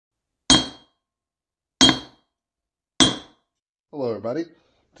Hello, everybody.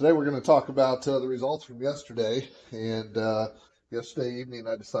 Today we're going to talk about the results from yesterday. And yesterday evening,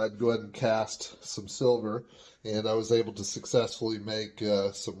 I decided to go ahead and cast some silver, and I was able to successfully make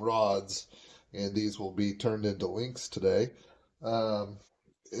some rods, and these will be turned into links today. Um,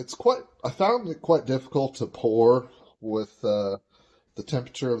 I found it quite difficult to pour with the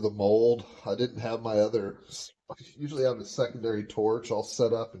temperature of the mold. I didn't have I usually have a secondary torch all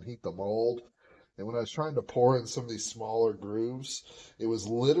set up and heat the mold. And when I was trying to pour in some of these smaller grooves, it was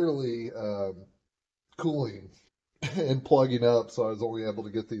literally cooling and plugging up. So I was only able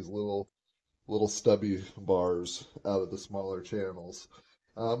to get these little stubby bars out of the smaller channels,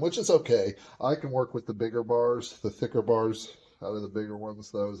 which is okay. I can work with the bigger bars, the thicker bars out of the bigger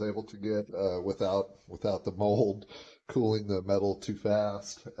ones that I was able to get without the mold cooling the metal too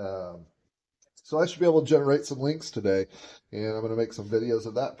fast. So I should be able to generate some links today, and I'm going to make some videos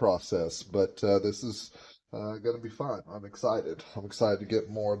of that process. But this is going to be fun. I'm excited. I'm excited to get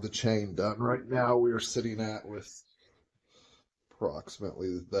more of the chain done. Right now, we are sitting at with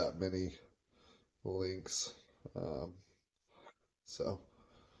approximately that many links. Um, so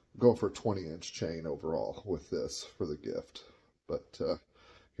I'm going for a 20-inch chain overall with this for the gift. But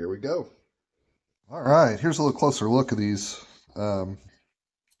here we go. All right, here's a little closer look at these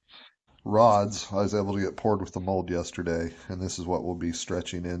rods I was able to get poured with the mold yesterday, and this is what we'll be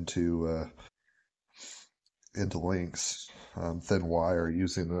stretching into links, thin wire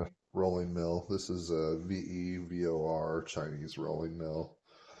using a rolling mill. This is a VEVOR Chinese rolling mill.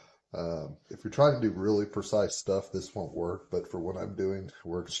 If you're trying to do really precise stuff, this won't work, but for what I'm doing, it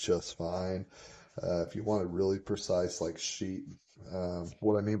works just fine. If you want a really precise like sheet,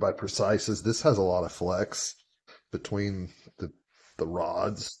 what I mean by precise is this has a lot of flex between the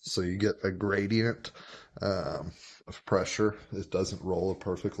rods, so you get a gradient of pressure. It doesn't roll a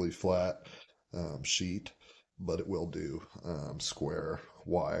perfectly flat sheet, but it will do square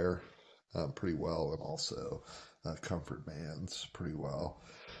wire pretty well, and also comfort bands pretty well.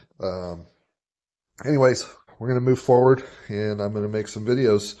 Um, Anyways, we're going to move forward, and I'm going to make some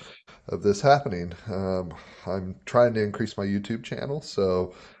videos of this happening. I'm trying to increase my YouTube channel,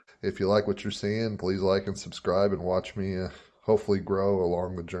 so if you like what you're seeing, please like and subscribe and watch me hopefully grow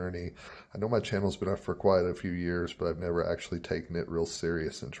along the journey. I know my channel's been up for quite a few years, but I've never actually taken it real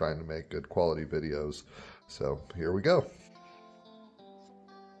serious and trying to make good quality videos. So here we go.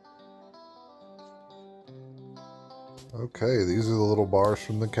 Okay, these are the little bars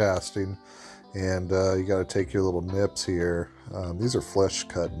from the casting, and you got to take your little nips here. These are flesh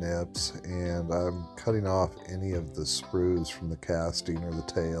cut nips, and I'm cutting off any of the sprues from the casting or the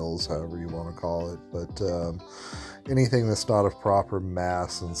tails, however you want to call it. But anything that's not of proper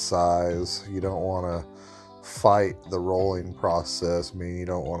mass and size, you don't want to fight the rolling process. I mean, you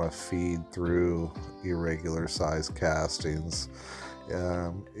don't want to feed through irregular size castings.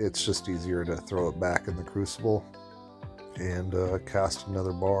 It's just easier to throw it back in the crucible and cast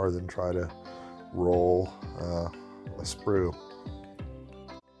another bar than try to roll a sprue.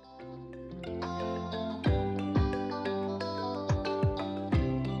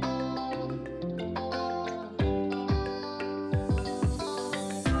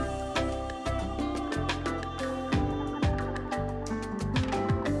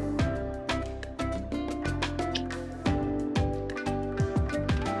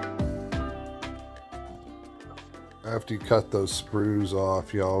 After you cut those sprues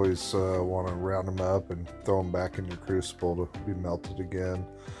off, you always want to round them up and throw them back in your crucible to be melted again.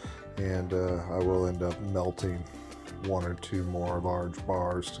 And I will end up melting one or two more large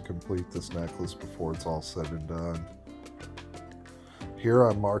bars to complete this necklace before it's all said and done. Here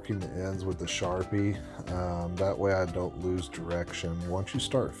I'm marking the ends with the Sharpie, that way I don't lose direction. Once you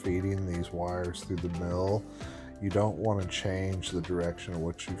start feeding these wires through the mill, you don't want to change the direction of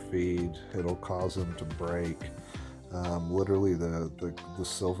what you feed. It'll cause them to break. Literally the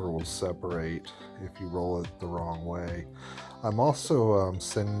silver will separate if you roll it the wrong way. I'm also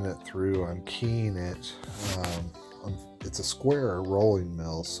sending it through, I'm keying it. It's a square rolling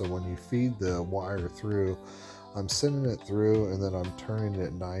mill, so when you feed the wire through, I'm sending it through and then I'm turning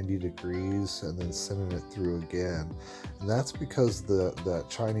it 90 degrees and then sending it through again. And that's because that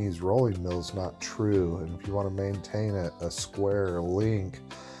Chinese rolling mill is not true. And if you want to maintain a square link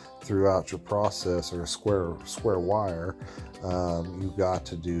throughout your process, or a square wire, you got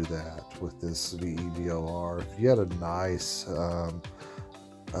to do that with this VEVOR. If you had a nice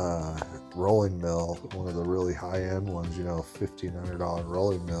rolling mill, one of the really high-end ones, you know, $1,500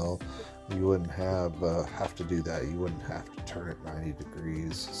 rolling mill, you wouldn't have to do that. You wouldn't have to turn it 90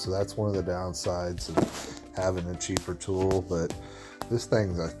 degrees. So that's one of the downsides of having a cheaper tool. But This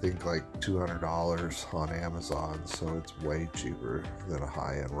thing's, I think, like $200 on Amazon, so it's way cheaper than a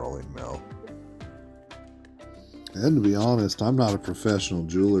high-end rolling mill. And to be honest, I'm not a professional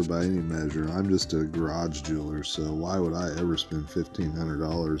jeweler by any measure. I'm just a garage jeweler, so why would I ever spend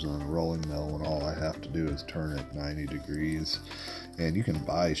 $1,500 on a rolling mill when all I have to do is turn it 90 degrees? And you can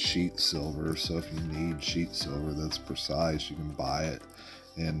buy sheet silver, so if you need sheet silver that's precise, you can buy it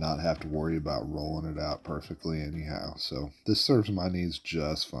and not have to worry about rolling it out perfectly anyhow. So this serves my needs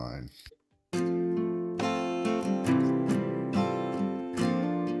just fine.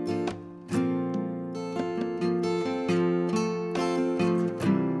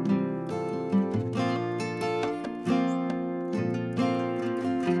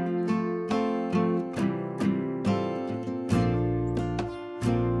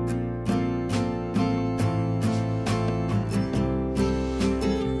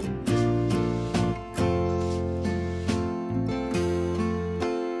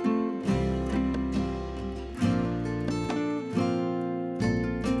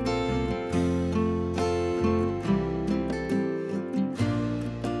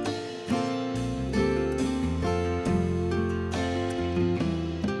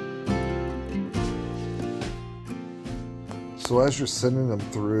 So as you're sending them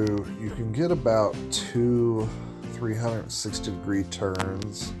through, you can get about 2 360-degree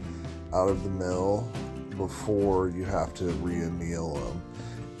turns out of the mill before you have to re-anneal them.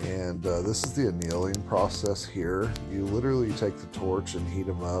 And this is the annealing process here. You literally take the torch and heat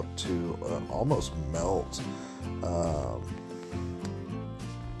them up to almost melt.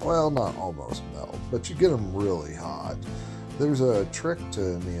 Well, not almost melt, but you get them really hot. There's a trick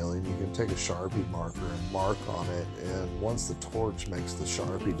to annealing. You can take a Sharpie marker and mark on it, and once the torch makes the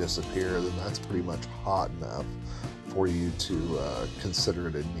Sharpie disappear, then that's pretty much hot enough for you to consider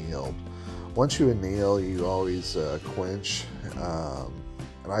it annealed. Once you anneal, you always quench,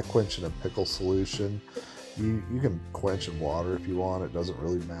 and I quench in a pickle solution. You can quench in water if you want, it doesn't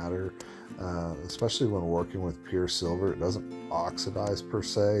really matter. Especially when working with pure silver, it doesn't oxidize per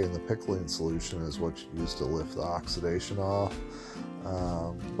se, and the pickling solution is what you use to lift the oxidation off.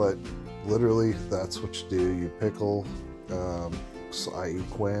 But literally, that's what you do. You pickle, i.e.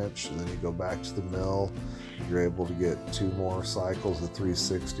 quench, and then you go back to the mill. You're able to get 2 more cycles of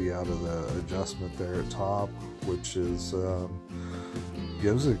 360 out of the adjustment there at top, which is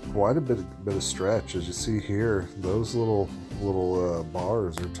gives it quite a bit of stretch. As you see here, those little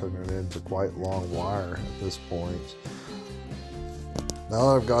bars are turning into quite long wire at this point. Now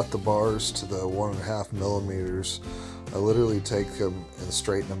that I've got the bars to the 1.5 millimeters, I literally take them and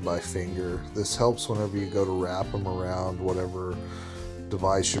straighten them by finger. This helps whenever you go to wrap them around whatever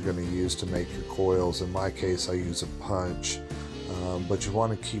device you're going to use to make your coils. In my case, I use a punch, but you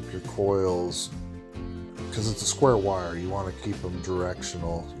want to keep your coils, because it's a square wire, you want to keep them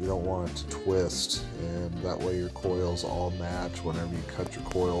directional. You don't want it to twist, and that way your coils all match whenever you cut your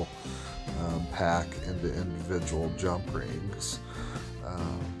coil pack into individual jump rings.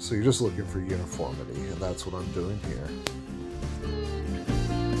 So you're just looking for uniformity, and that's what I'm doing here.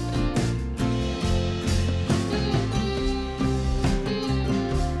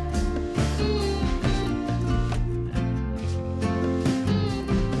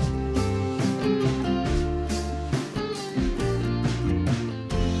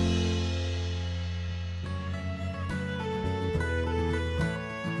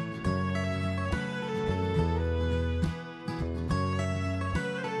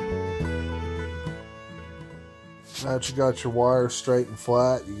 Now that you got your wires straight and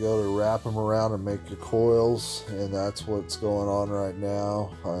flat, you go to wrap them around and make your coils, and that's what's going on right now.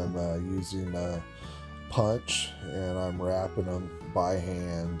 I'm using a punch, and I'm wrapping them by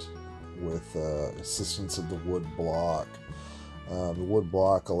hand with assistance of the wood block. The wood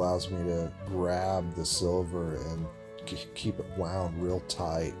block allows me to grab the silver and keep it wound real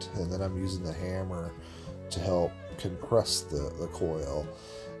tight, and then I'm using the hammer to help compress the coil.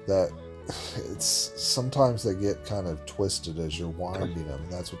 Sometimes they get kind of twisted as you're winding them,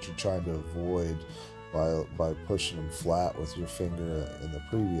 and that's what you're trying to avoid by pushing them flat with your finger in the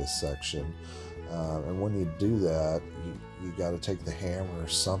previous section. And when you do that, you got to take the hammer or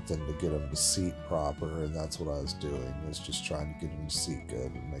something to get them to seat proper, and that's what I was doing, is just trying to get them to seat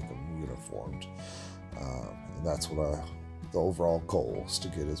good and make them uniformed. And that's what the overall goal is, to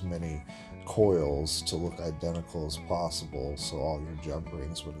get as many coils to look identical as possible, so all your jump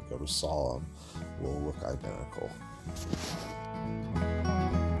rings, when you go to saw them, will look identical.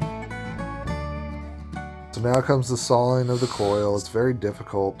 So now comes the sawing of the coil. It's very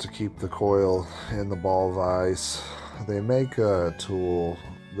difficult to keep the coil in the ball vise. They make a tool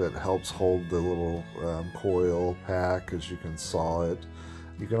that helps hold the little coil pack, as you can saw it.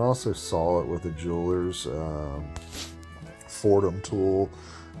 You can also saw it with a jeweler's Fordham tool,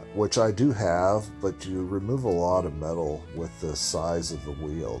 which I do have, but you remove a lot of metal with the size of the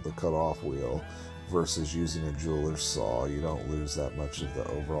wheel, the cut-off wheel, versus using a jeweler's saw. You don't lose that much of the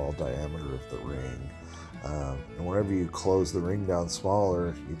overall diameter of the ring. And whenever you close the ring down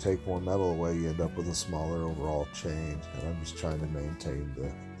smaller, you take more metal away, you end up with a smaller overall chain. And I'm just trying to maintain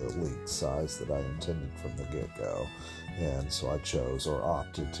the link size that I intended from the get-go. And so I chose or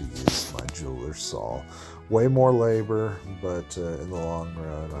opted to use my jeweler's saw. Way more labor, but in the long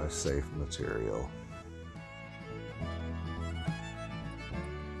run, I save material.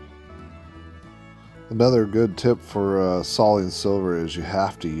 Another good tip for sawing silver is you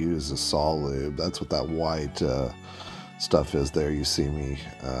have to use a saw lube. That's what that white stuff is there. You see me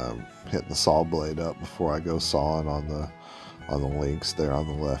hitting the saw blade up before I go sawing on the links there on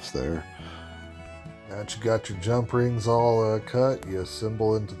the left there. Now that you got your jump rings all cut, you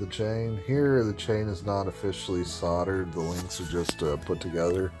assemble into the chain. Here the chain is not officially soldered. The links are just put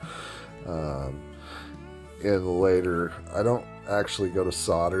together. And later, I don't actually go to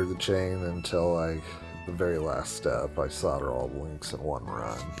solder the chain until the very last step. I solder all the links in one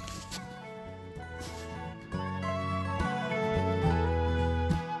run.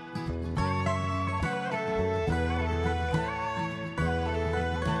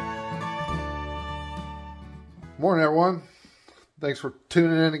 Morning, everyone. Thanks for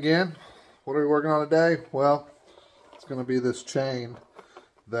tuning in again. What are we working on today? Well, it's going to be this chain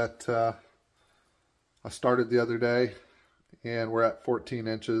that I started the other day, and we're at 14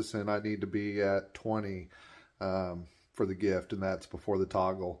 inches, and I need to be at 20 for the gift, and that's before the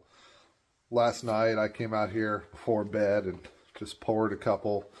toggle. Last night, I came out here before bed and just poured a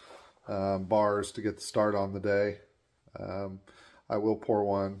couple bars to get the start on the day. I will pour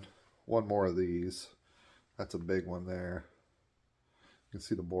one more of these. That's a big one there. You can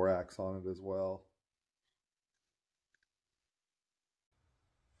see the borax on it as well.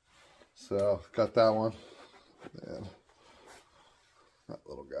 So, got that one. And that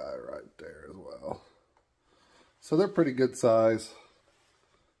little guy right there as well. So they're pretty good size,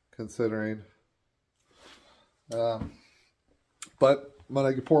 considering. But I'm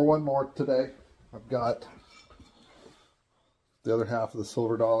going to pour one more today. I've got the other half of the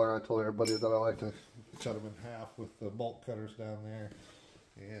silver dollar. I told everybody that I like to cut them in half with the bolt cutters down there,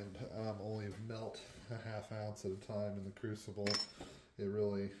 and only melt a ½ ounce at a time in the crucible. It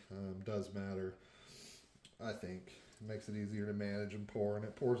really does matter. I think it makes it easier to manage and pour, and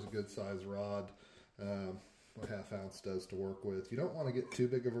it pours a good size rod. What ½ ounce does to work with. You don't want to get too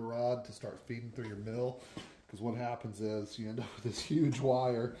big of a rod to start feeding through your mill, because what happens is you end up with this huge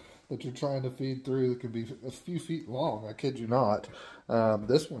wire that you're trying to feed through that can be a few feet long. I kid you not.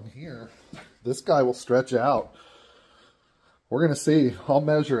 This one here, this guy will stretch out. We're going to see. I'll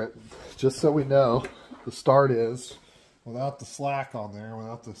measure it just so we know the start is without the slack on there,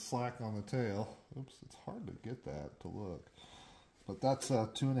 without the slack on the tail. Oops, it's hard to get that to look. But that's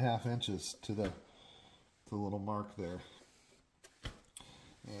 2.5 inches to the little mark there.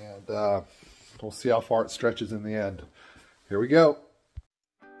 And we'll see how far it stretches in the end. Here we go.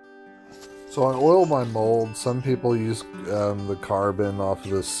 So I oil my mold. Some people use the carbon off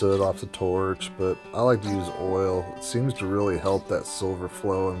of the soot off the torch, but I like to use oil. It seems to really help that silver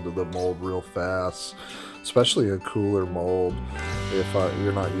flow into the mold real fast, especially a cooler mold if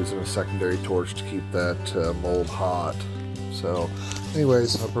you're not using a secondary torch to keep that mold hot. So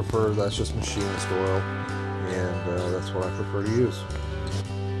anyways, I prefer, that's just machinist oil, and that's what I prefer to use.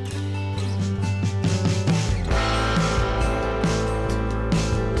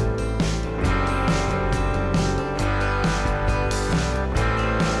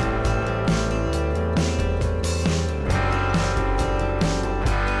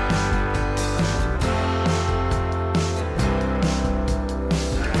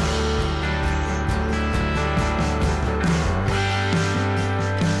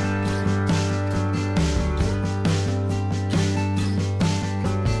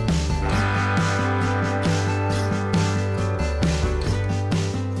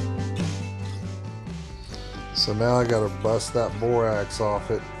 So now I gotta bust that borax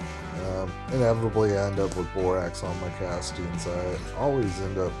off it. Inevitably I end up with borax on my castings. I always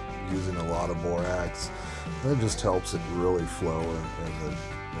end up using a lot of borax. And it just helps it really flow in the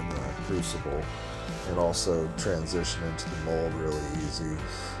crucible, and also transition into the mold really easy.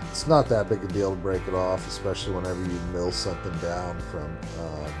 It's not that big a deal to break it off, especially whenever you mill something down from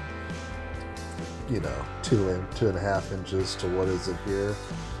 2.5 inches to what is it here.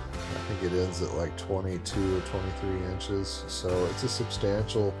 I think it ends at like 22 or 23 inches. So it's a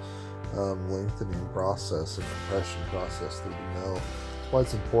substantial lengthening process and compression process through the mill. That's why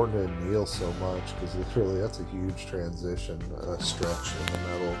it's important to anneal so much, because literally that's a huge transition stretch in the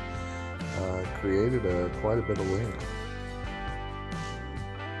metal. Created quite a bit of length.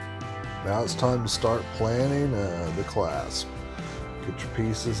 Now it's time to start planning the clasp. Get your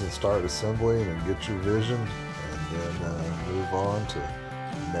pieces and start assembling and get your vision, and then move on to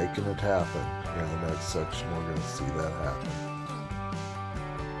making it happen. Here in the next section, we're going to see that happen.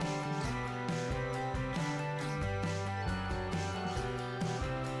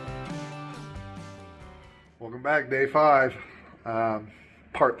 Welcome back, day 5.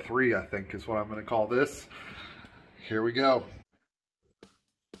 Part 3, I think, is what I'm going to call this. Here we go.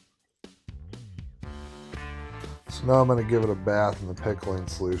 So now I'm going to give it a bath in the pickling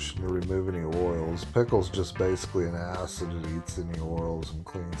solution to remove any oils. Pickle's just basically an acid. It eats any oils and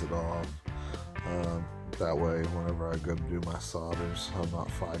cleans it off. That way, whenever I go to do my solders, I'm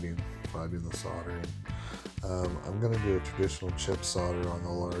not fighting the soldering. I'm going to do a traditional chip solder on the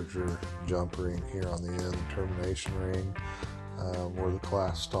larger jump ring here on the end, the termination ring, where the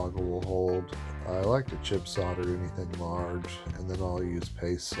clasp toggle will hold. I like to chip solder anything large, and then I'll use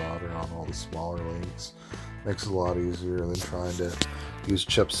paste solder on all the smaller links. Makes it a lot easier than trying to use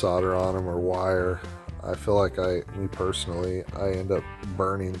chip solder on them or wire. I feel like me personally, I end up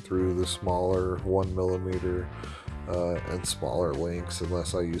burning through the smaller 1mm and smaller links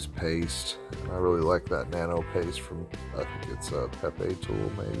unless I use paste. And I really like that nano paste from, I think it's a Pepe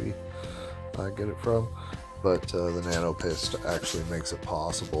tool maybe I get it from. But the nano paste actually makes it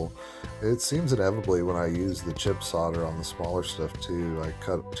possible. It seems inevitably when I use the chip solder on the smaller stuff too, I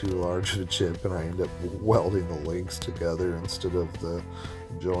cut too large of a chip and I end up welding the links together instead of the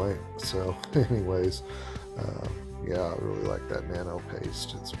joint. So anyways, yeah, I really like that nano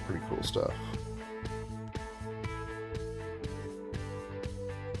paste. It's pretty cool stuff.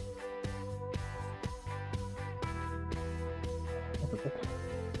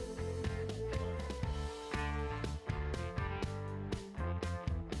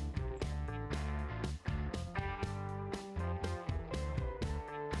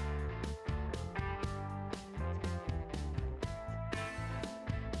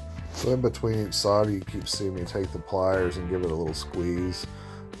 So in between each solder, you keep seeing me take the pliers and give it a little squeeze.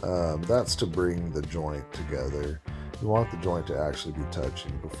 That's to bring the joint together. You want the joint to actually be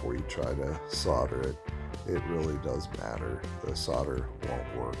touching before you try to solder it. It really does matter. The solder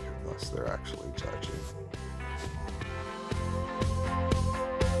won't work unless they're actually touching.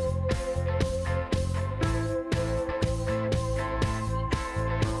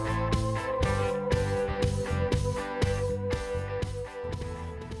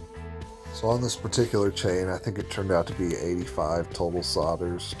 So on this particular chain, I think it turned out to be 85 total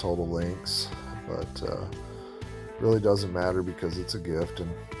solders, total links, but really doesn't matter because it's a gift and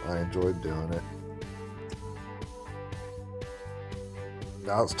I enjoyed doing it.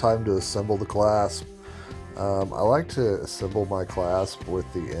 Now it's time to assemble the clasp. I like to assemble my clasp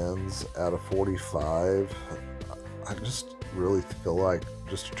with the ends at a 45. I just really feel like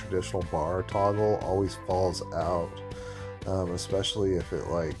just a traditional bar toggle always falls out, especially if it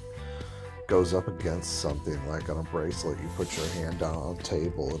like goes up against something like on a bracelet. You put your hand down on a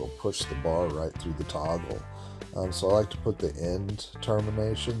table, it'll push the bar right through the toggle. So I like to put the end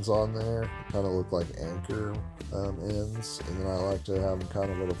terminations on there, kind of look like anchor ends, and then I like to have them kind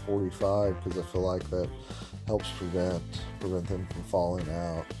of at a 45 because I feel like that helps prevent them from falling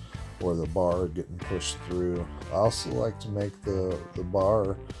out or the bar getting pushed through. I also like to make the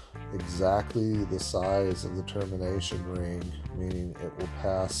bar exactly the size of the termination ring, meaning it will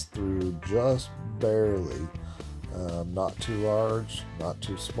pass through just barely, not too large, not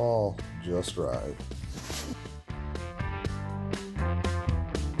too small, just right.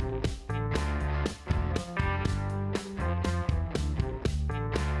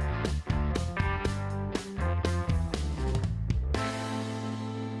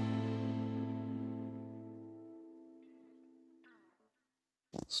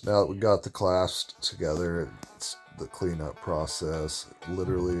 So now that we got the clasp together, it's the cleanup process. It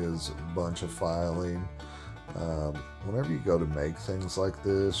literally is a bunch of filing. Whenever you go to make things like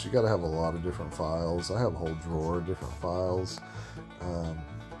this, you got to have a lot of different files. I have a whole drawer of different files.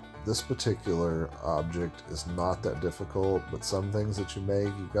 This particular object is not that difficult, but some things that you make,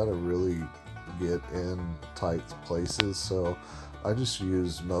 you got to really get in tight places. So I just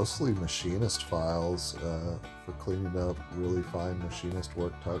use mostly machinist files for cleaning up really fine machinist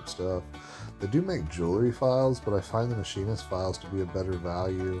work type stuff. They do make jewelry files, but I find the machinist files to be a better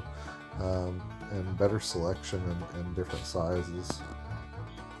value and better selection in different sizes.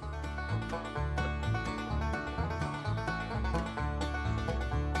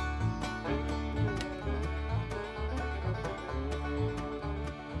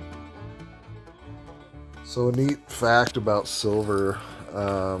 So a neat fact about silver,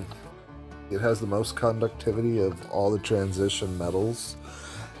 it has the most conductivity of all the transition metals.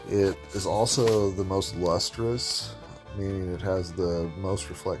 It is also the most lustrous, meaning it has the most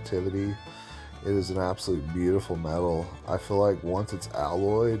reflectivity. It is an absolute beautiful metal. I feel like once it's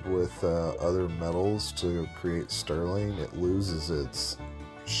alloyed with other metals to create sterling, it loses its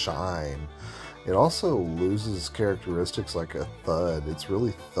shine. It also loses characteristics like a thud. It's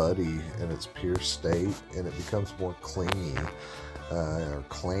really thuddy in its pure state, and it becomes more clingy or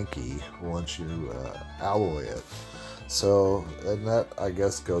clanky once you alloy it. So, and that I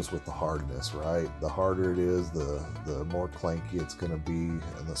guess goes with the hardness, right? The harder it is, the more clanky it's going to be,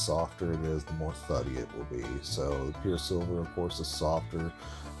 and the softer it is, the more thuddy it will be. So the pure silver, of course, is softer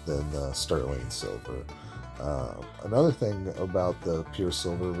than the sterling silver. Another thing about the pure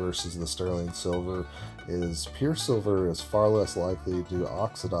silver versus the sterling silver is pure silver is far less likely to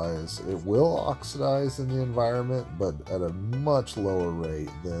oxidize. It will oxidize in the environment, but at a much lower rate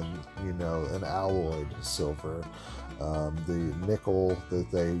than, you know, an alloyed silver. The nickel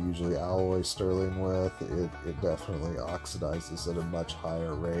that they usually alloy sterling with, it definitely oxidizes at a much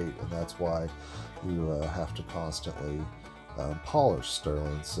higher rate, and that's why you have to constantly polish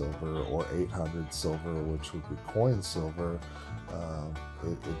sterling silver or 800 silver, which would be coin silver.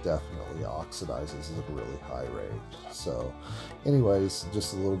 It definitely oxidizes at a really high rate. So anyways,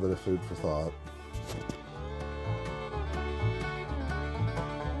 just a little bit of food for thought.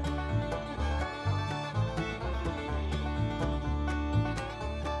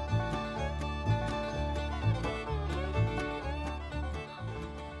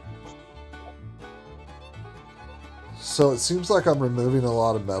 So it seems like I'm removing a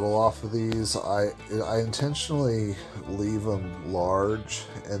lot of metal off of these. I intentionally leave them large,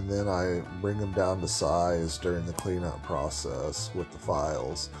 and then I bring them down to size during the cleanup process with the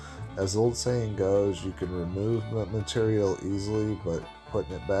files. As the old saying goes, you can remove material easily, but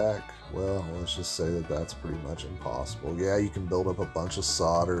putting it back, well, let's just say that that's pretty much impossible. Yeah, you can build up a bunch of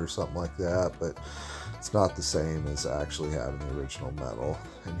solder or something like that, but it's not the same as actually having the original metal.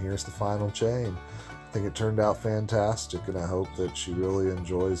 And here's the final chain. I think it turned out fantastic, and I hope that she really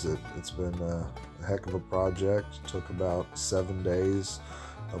enjoys it. It's been a heck of a project. It took about 7 days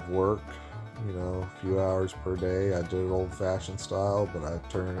of work, you know, a few hours per day. I did it old-fashioned style, but I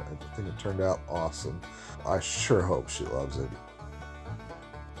think it turned out awesome. I sure hope she loves it.